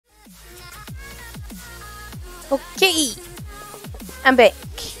Okay, I'm back.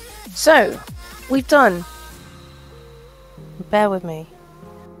 So, we've done. Bear with me.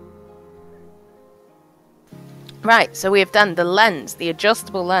 Right, so we have done the lens, the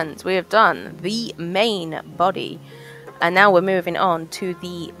adjustable lens. We have done the main body. And now we're moving on to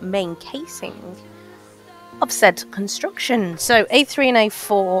the main casing of said construction. So, A3 and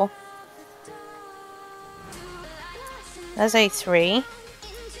A4. There's A3.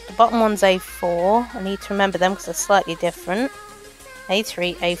 The bottom one's A4. I need to remember them because they're slightly different.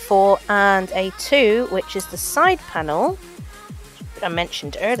 A3, A4, and A2, which is the side panel I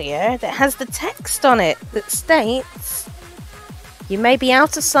mentioned earlier, that has the text on it that states, "You may be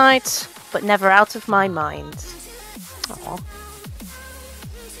out of sight, but never out of my mind." Aww.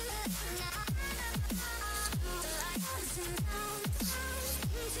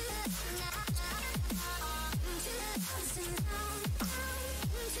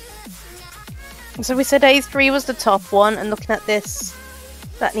 So we said A3 was the top one, and looking at this,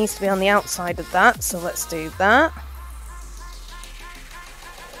 that needs to be on the outside of that, so let's do that.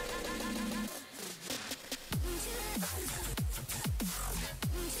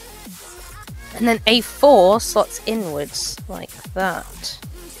 And then A4 slots inwards, like that.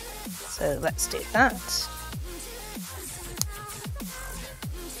 So let's do that.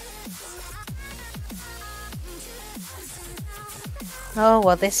 Oh,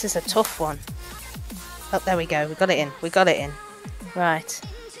 well, this is a tough one. Oh, there we go. We got it in. We got it in. Right.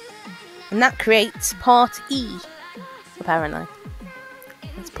 And that creates part E, apparently.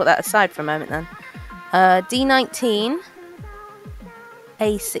 Let's put that aside for a moment then. D19,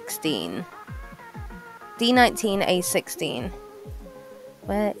 A16. D19, A16.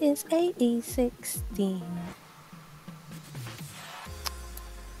 Where is A16?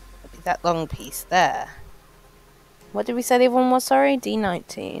 That long piece there. What did we say the other one was? Sorry,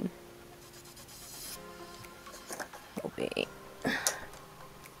 D19. Will be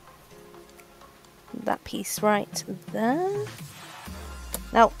that piece right there.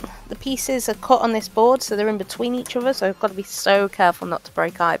 Now, the pieces are cut on this board, so they're in between each other, so I've got to be so careful not to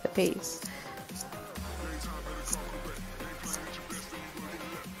break either piece.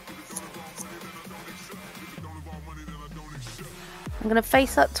 I'm going to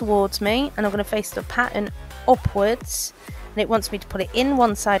face that towards me, and I'm going to face the pattern upwards, and it wants me to put it in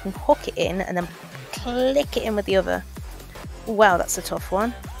one side and hook it in, and then click it in with the other. Wow, that's a tough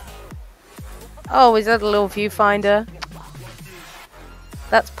one. Oh, is that a little viewfinder?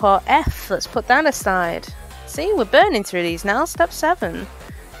 That's part F. Let's put that aside. See, we're burning through these now. Step 7.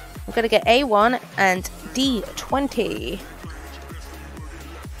 We're going to get A1 and D20.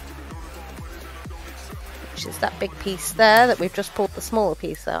 Which is that big piece there that we've just pulled the smaller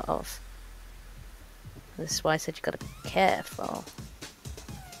piece out of. This is why I said you've got to be careful.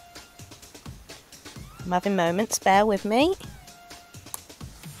 I'm having moments, bear with me.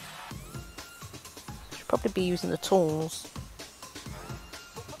 Should probably be using the tools.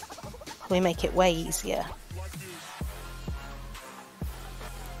 We make it way easier.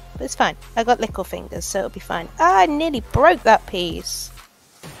 But it's fine. I got little fingers, so it'll be fine. Ah, I nearly broke that piece.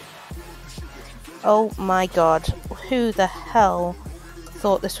 Oh my god. Who the hell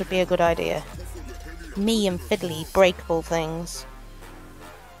thought this would be a good idea? Me and fiddly breakable things.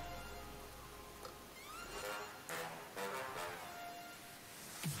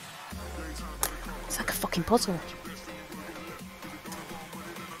 It's like a fucking puzzle.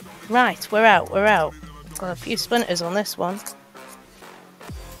 Right, we're out, we're out. Got a few splinters on this one.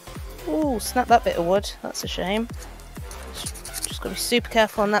 Ooh, snap that bit of wood. That's a shame. Just gotta be super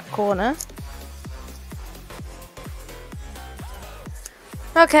careful on that corner.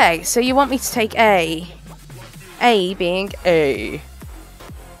 Okay, so you want me to take A. A being A.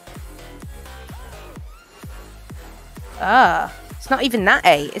 Ah, it's not even that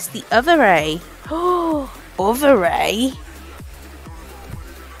A, it's the other A. Oh, other A?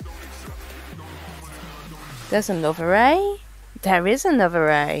 There's another A? There is another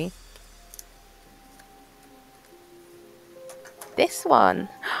A. This one.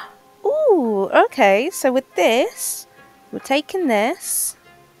 Ooh, okay, so with this, we're taking this.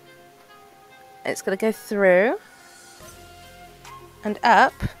 It's going to go through and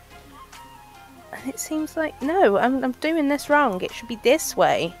up. And it seems like, no, I'm doing this wrong. It should be this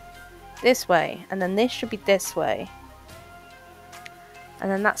way, and then this should be this way. And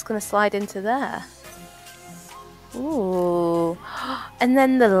then that's going to slide into there. Ooh. And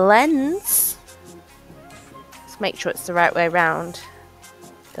then the lens. Let's make sure it's the right way around.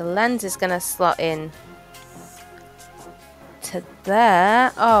 The lens is going to slot in to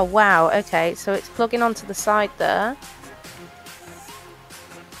there. Oh wow, okay, so it's plugging onto the side there.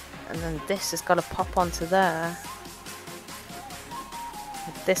 And then this has got to pop onto there.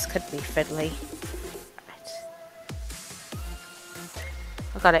 This could be fiddly. Right.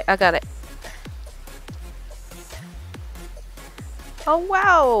 I got it, I got it. Oh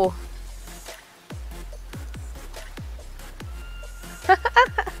wow!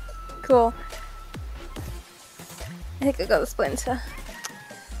 Cool. I think I got the splinter.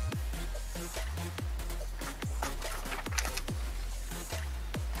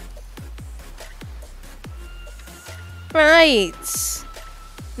 Right.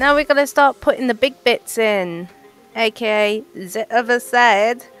 Now we're gonna start putting the big bits in, aka the other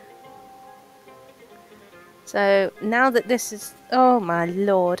side. So now that this is, oh my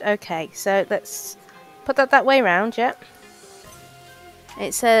lord. Okay, so let's put that way round. Yep.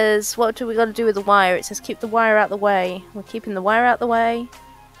 It says, what do we got to do with the wire? It says keep the wire out the way. We're keeping the wire out the way.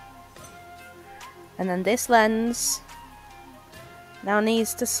 And then this lens now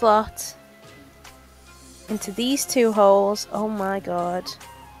needs to slot into these two holes. Oh my god.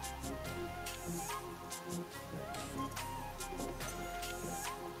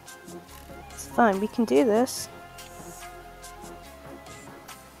 It's fine, we can do this.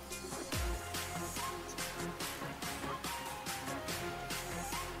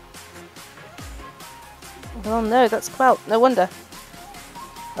 Oh no, that's Quelt. No wonder.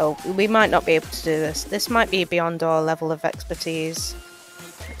 Oh, we might not be able to do this. This might be beyond our level of expertise.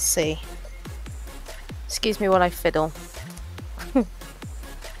 Let's see. Excuse me while I fiddle.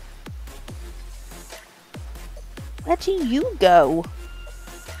 Where do you go?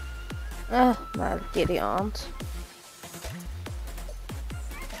 Oh, my giddy aunt.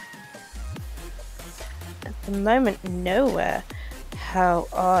 At the moment, nowhere. How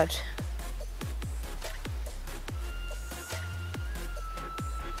odd.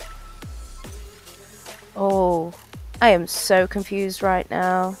 Oh, I am so confused right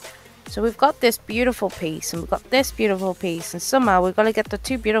now. So we've got this beautiful piece and we've got this beautiful piece, and somehow we've got to get the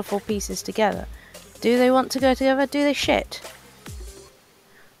two beautiful pieces together. Do they want to go together? Do they shit?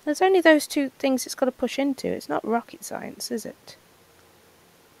 There's only those two things it's got to push into. It's not rocket science, is it?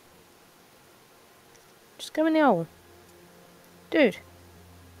 Just go in the hole. Dude.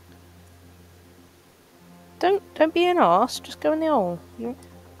 Don't be an arse, just go in the hole.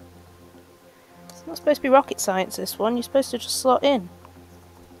 It's not supposed to be rocket science, this one. You're supposed to just slot in.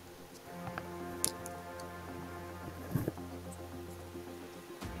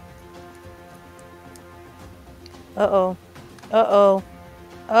 Uh-oh. Uh-oh.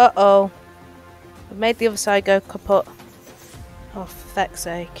 Uh-oh. I've made the other side go kaput. Oh, for feck's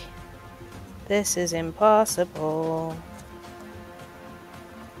sake. This is impossible.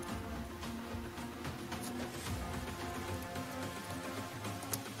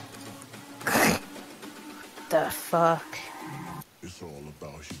 The fuck? It's all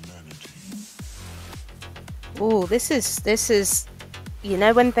about humanity. Ooh, this is, you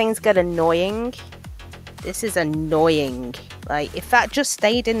know when things get annoying? This is annoying. Like, if that just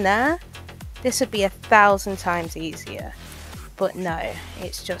stayed in there, this would be 1,000 times easier. But no,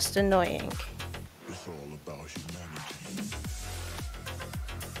 it's just annoying. It's all about humanity.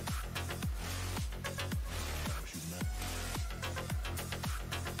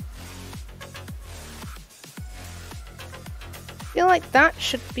 I feel like that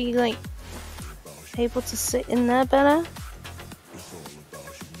should be, like, able to sit in there better. It's all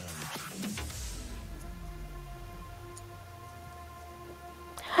about humanity.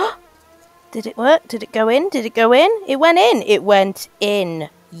 Did it work? Did it go in? Did it go in? It went in! It went in!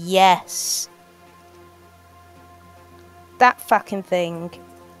 Yes! That fucking thing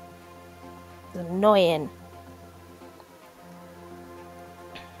is annoying.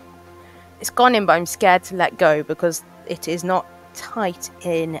 It's gone in, but I'm scared to let go because it is not tight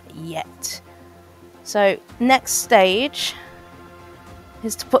in yet. So, next stage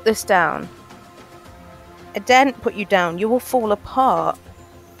is to put this down. I daren't put you down, you will fall apart.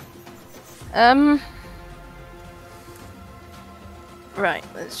 Right,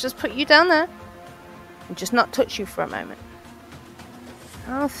 let's just put you down there and just not touch you for a moment.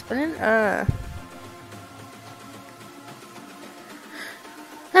 Oh, splinter.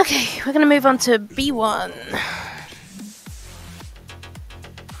 Okay, we're gonna move on to B1.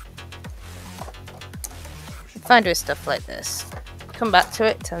 Find with stuff like this. Come back to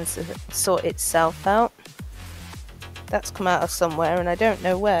it, tends to sort itself out. That's come out of somewhere and I don't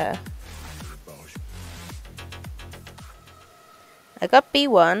know where. I got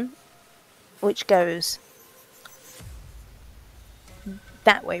B1, which goes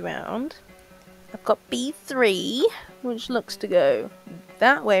that way round. I've got B3, which looks to go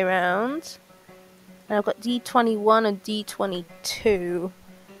that way round. And I've got D21 and D22,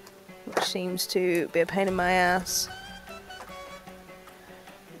 which seems to be a pain in my ass.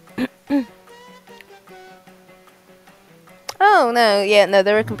 Oh no, yeah, no,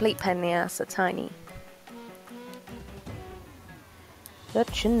 they're a complete pain in the ass. They're tiny.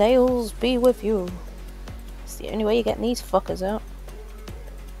 Let your nails be with you. It's the only way you're getting these fuckers out.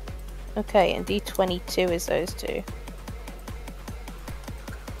 Okay, and D22 is those two.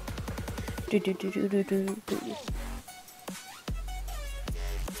 Do do do do do do do.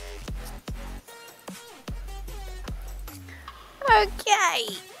 Okay.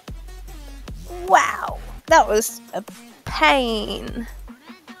 Wow, that was a pain.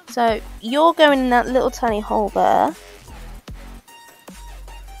 So you're going in that little tiny hole there.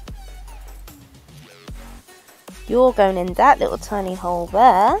 You're going in that little tiny hole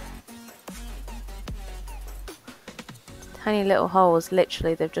there. Tiny little holes,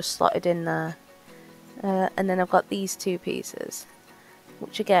 literally, they've just slotted in there. And then I've got these two pieces,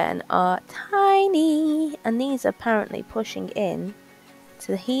 which again are tiny. And these are apparently pushing in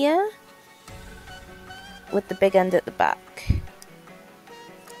to here with the big end at the back.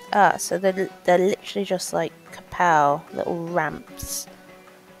 Ah, so they're literally just like kapow, little ramps.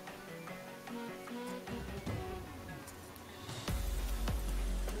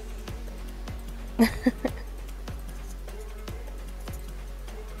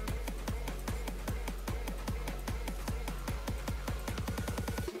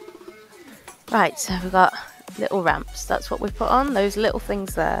 Right, so we've got little ramps. That's what we put on, those little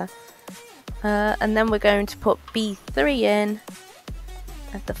things there. And then we're going to put B3 in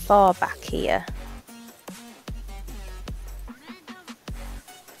at the far back here.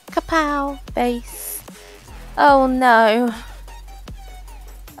 Kapow! Base. Oh no.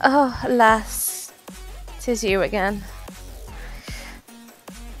 Oh, alas. 'Tis you again.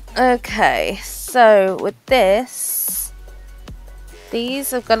 Okay, so with this, these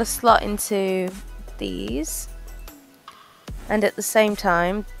have got to slot into these. And at the same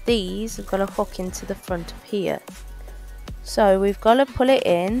time, these have got to hook into the front of here. So we've got to pull it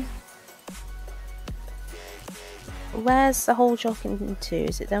in. Where's the hole hooking into?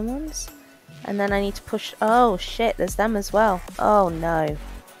 Is it them ones? And then I need to push. Oh shit, there's them as well. Oh no.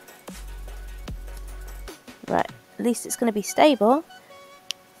 Right, at least it's going to be stable.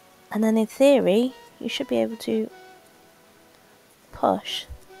 And then in theory, you should be able to push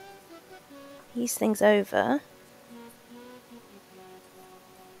these things over.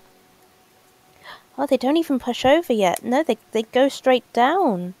 Oh, they don't even push over yet. No, they go straight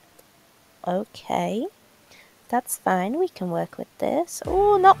down. Okay. That's fine. We can work with this.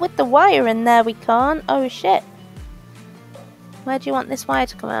 Oh, not with the wire in there. We can't. Oh, shit. Where do you want this wire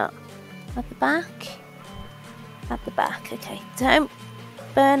to come out? At the back? At the back. Okay. Don't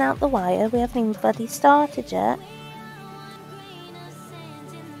burn out the wire. We haven't even bloody started yet.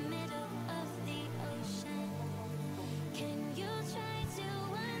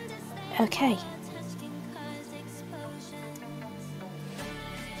 Okay.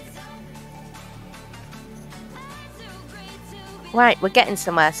 Right, we're getting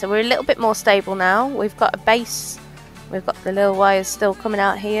somewhere. So we're a little bit more stable now. We've got a base. We've got the little wires still coming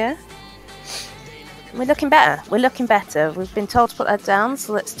out here. We're looking better. We're looking better. We've been told to put that down,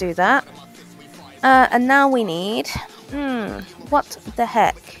 so let's do that. And now we need... what the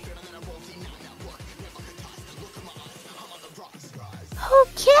heck?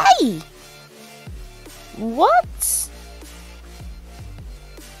 Okay! What?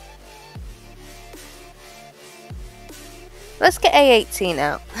 Let's get A18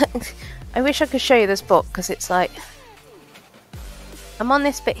 out. I wish I could show you this book, because it's like... I'm on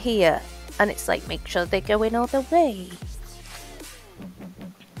this bit here, and it's like, make sure they go in all the way.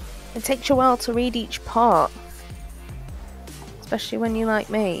 It takes you a while to read each part. Especially when you're like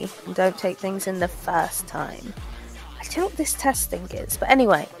me, and don't take things in the first time. I don't know what this test thing is, but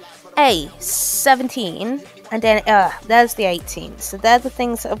anyway. A17, and then, there's the 18. So they're the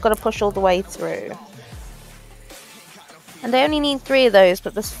things that I've got to push all the way through. And I only need 3 of those,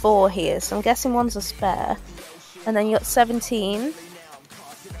 but there's 4 here, so I'm guessing one's a spare. And then you got 17,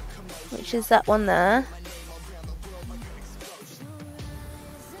 which is that one there.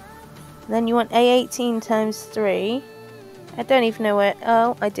 And then you want A18 times 3. I don't even know where...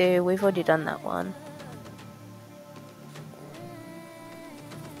 Oh, I do. We've already done that one.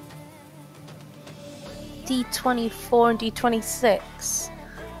 D24 and D26.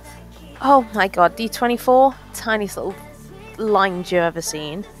 Oh my god, D24? Tiniest little lines you've ever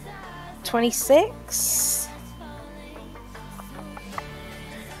seen. 26?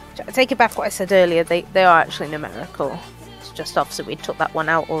 I take it back what I said earlier, they are actually numerical. It's just obviously we took that one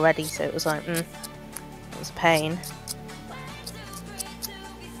out already, so it was like, it was a pain.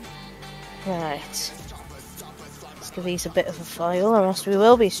 Right. Let's give these a bit of a file, or else we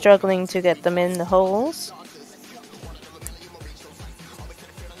will be struggling to get them in the holes.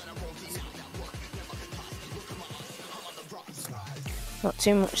 Not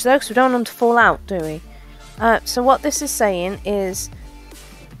too much though, because we don't want them to fall out, do we? So what this is saying is...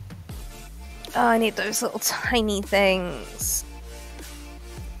 Oh, I need those little tiny things.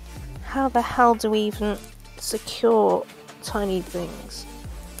 How the hell do we even secure tiny things?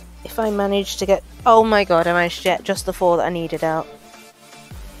 If I manage to get... Oh my god, I managed to get just the 4 that I needed out.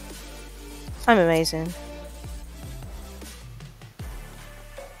 I'm amazing.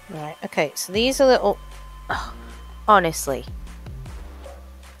 Right, okay, so these are little... Oh, honestly.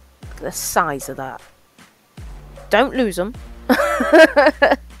 Look at the size of that. Don't lose them.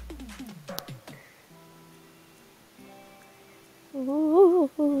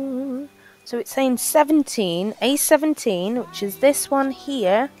 So it's saying 17, A17, which is this one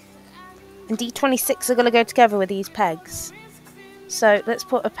here, and D26 are going to go together with these pegs. So let's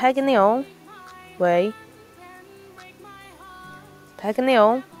put a peg in the hole. Wait. Peg in the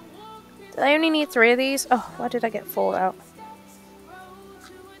hole. Did I only need 3 of these? Oh, why did I get 4 out?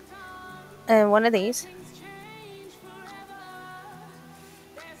 And 1 of these.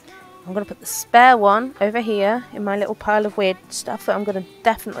 I'm going to put the spare one over here in my little pile of weird stuff that I'm going to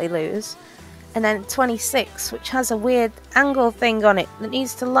definitely lose. And then 26, which has a weird angle thing on it that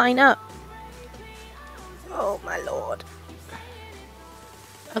needs to line up. Oh my lord.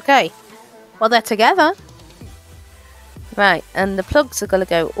 Okay, well they're together. Right, and the plugs are going to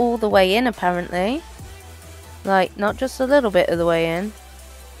go all the way in apparently. Like, not just a little bit of the way in.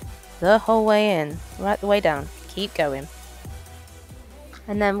 The whole way in. Right the way down. Keep going.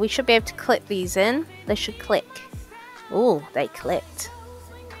 And then we should be able to clip these in. They should click. Ooh, they clicked.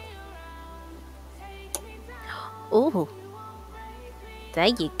 Ooh. There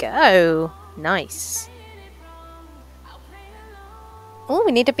you go. Nice. Oh,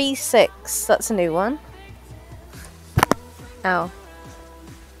 we need a B6. That's a new one. Ow.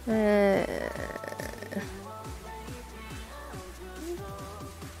 There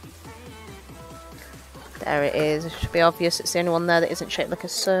it is. It should be obvious. It's the only one there that isn't shaped like a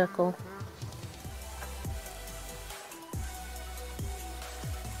circle.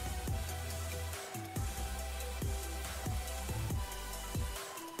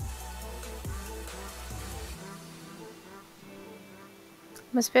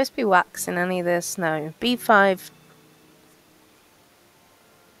 Am I supposed to be waxing any of this? No. B5,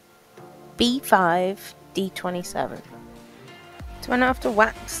 D27. Do I not have to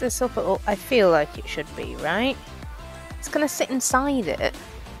wax this up at all? I feel like it should be, right? It's going to sit inside it.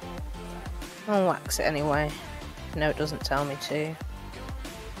 I'll wax it anyway. No, it doesn't tell me to.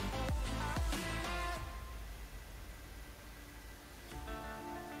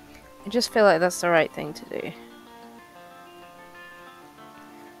 I just feel like that's the right thing to do.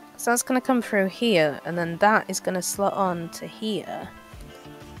 So that's going to come through here, and then that is going to slot on to here.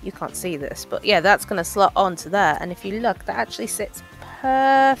 You can't see this, but yeah, that's going to slot onto there. And if you look, that actually sits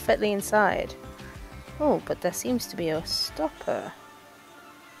perfectly inside. Oh, but there seems to be a stopper.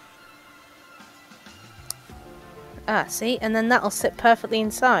 Ah, see? And then that'll sit perfectly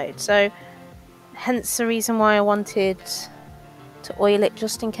inside. So, hence the reason why I wanted to oil it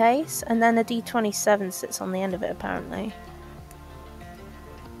just in case. And then a D27 sits on the end of it, apparently.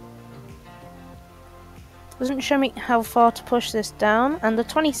 Doesn't show me how far to push this down, and the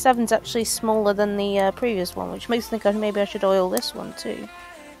 27's actually smaller than the previous one, which makes me think maybe I should oil this one too.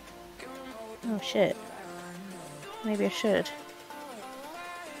 Oh shit. Maybe I should.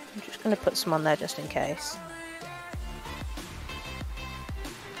 I'm just going to put some on there just in case.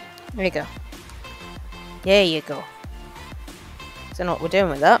 There you go. There you go. Don't know what we're doing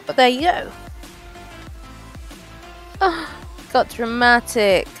with that, but there you go. Oh, got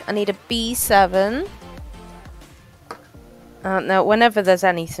dramatic. I need a B7. Now, whenever there's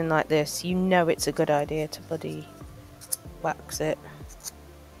anything like this, you know it's a good idea to bloody wax it.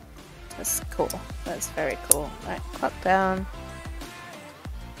 That's cool. That's very cool. Right, clock down.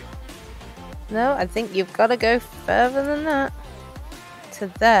 No, I think you've got to go further than that. To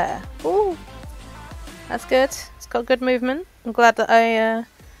there. Ooh. That's good. It's got good movement. I'm glad that I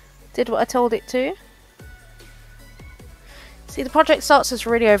did what I told it to. See, the project starts as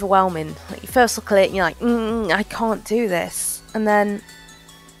really overwhelming. Like, you first look at it and you're like, I can't do this. And then,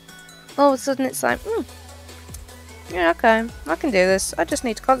 all of a sudden it's like, yeah, okay, I can do this. I just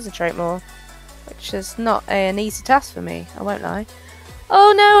need to concentrate more. Which is not an easy task for me, I won't lie.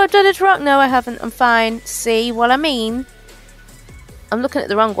 Oh no, I've done it wrong. No, I haven't. I'm fine. See what I mean? I'm looking at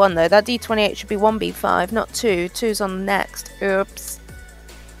the wrong one though. That D28 should be 1B5, not 2. 2's on the next. Oops.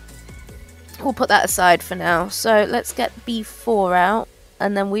 we'll put that aside for now. So let's get B4 out,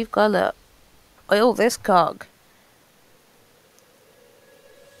 and then we've got to oil this cog.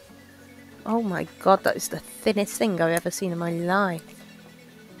 Oh my god, that is the thinnest thing I've ever seen in my life.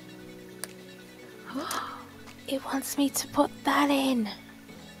 It wants me to put that in.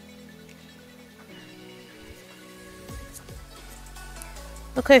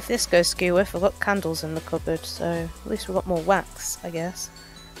 Look, if this goes skew with, I've got candles in the cupboard, so at least we've got more wax, I guess.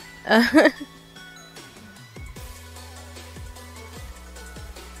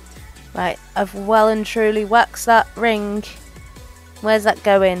 Right, I've well and truly waxed that ring. Where's that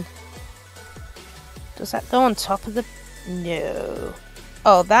going? Does that go on top of the... No.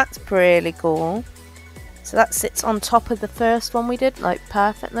 Oh, that's pretty cool. So that sits on top of the first one we did, like,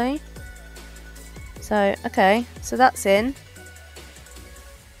 perfectly. So, okay, so that's in.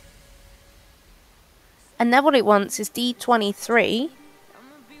 And now what it wants is D23,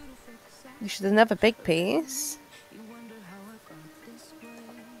 which is another big piece.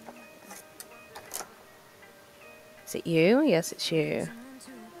 Is it you? Yes, it's you.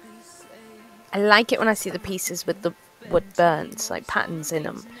 I like it when I see the pieces with the wood burns, like patterns in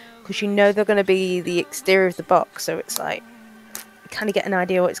them, because you know they're going to be the exterior of the box, so it's like, you kind of get an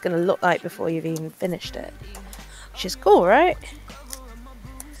idea what it's going to look like before you've even finished it. Which is cool, right?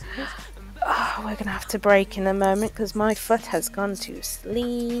 Oh, we're going to have to break in a moment because my foot has gone to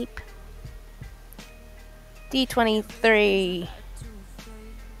sleep. D23.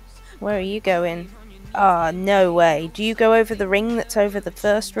 Where are you going? Ah, oh, no way. Do you go over the ring that's over the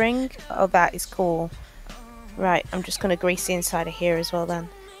first ring? Oh, that is cool. Right, I'm just going to grease the inside of here as well then.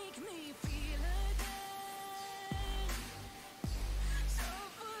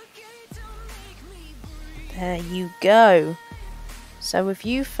 There you go. So with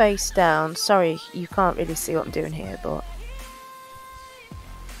you face down, sorry you can't really see what I'm doing here, but...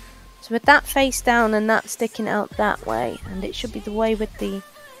 So with that face down and that sticking out that way, and it should be the way with the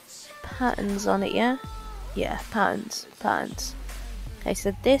patterns on it, yeah? Yeah, patterns. Okay,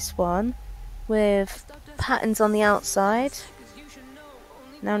 so this one with patterns on the outside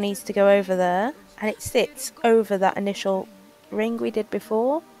now needs to go over there, and it sits over that initial ring we did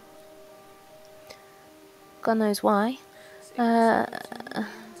before. God knows why. Then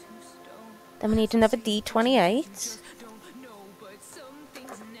we need another D28.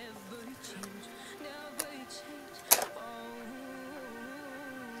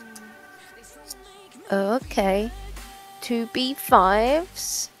 Okay. 2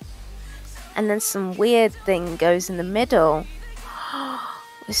 B5s. And then some weird thing goes in the middle.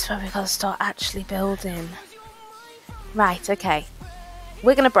 This is where we've got to start actually building. Right, okay.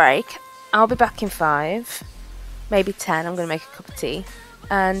 We're going to break. I'll be back in 5. Maybe 10. I'm going to make a cup of tea.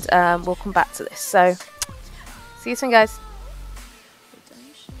 And we'll come back to this. So, see you soon, guys.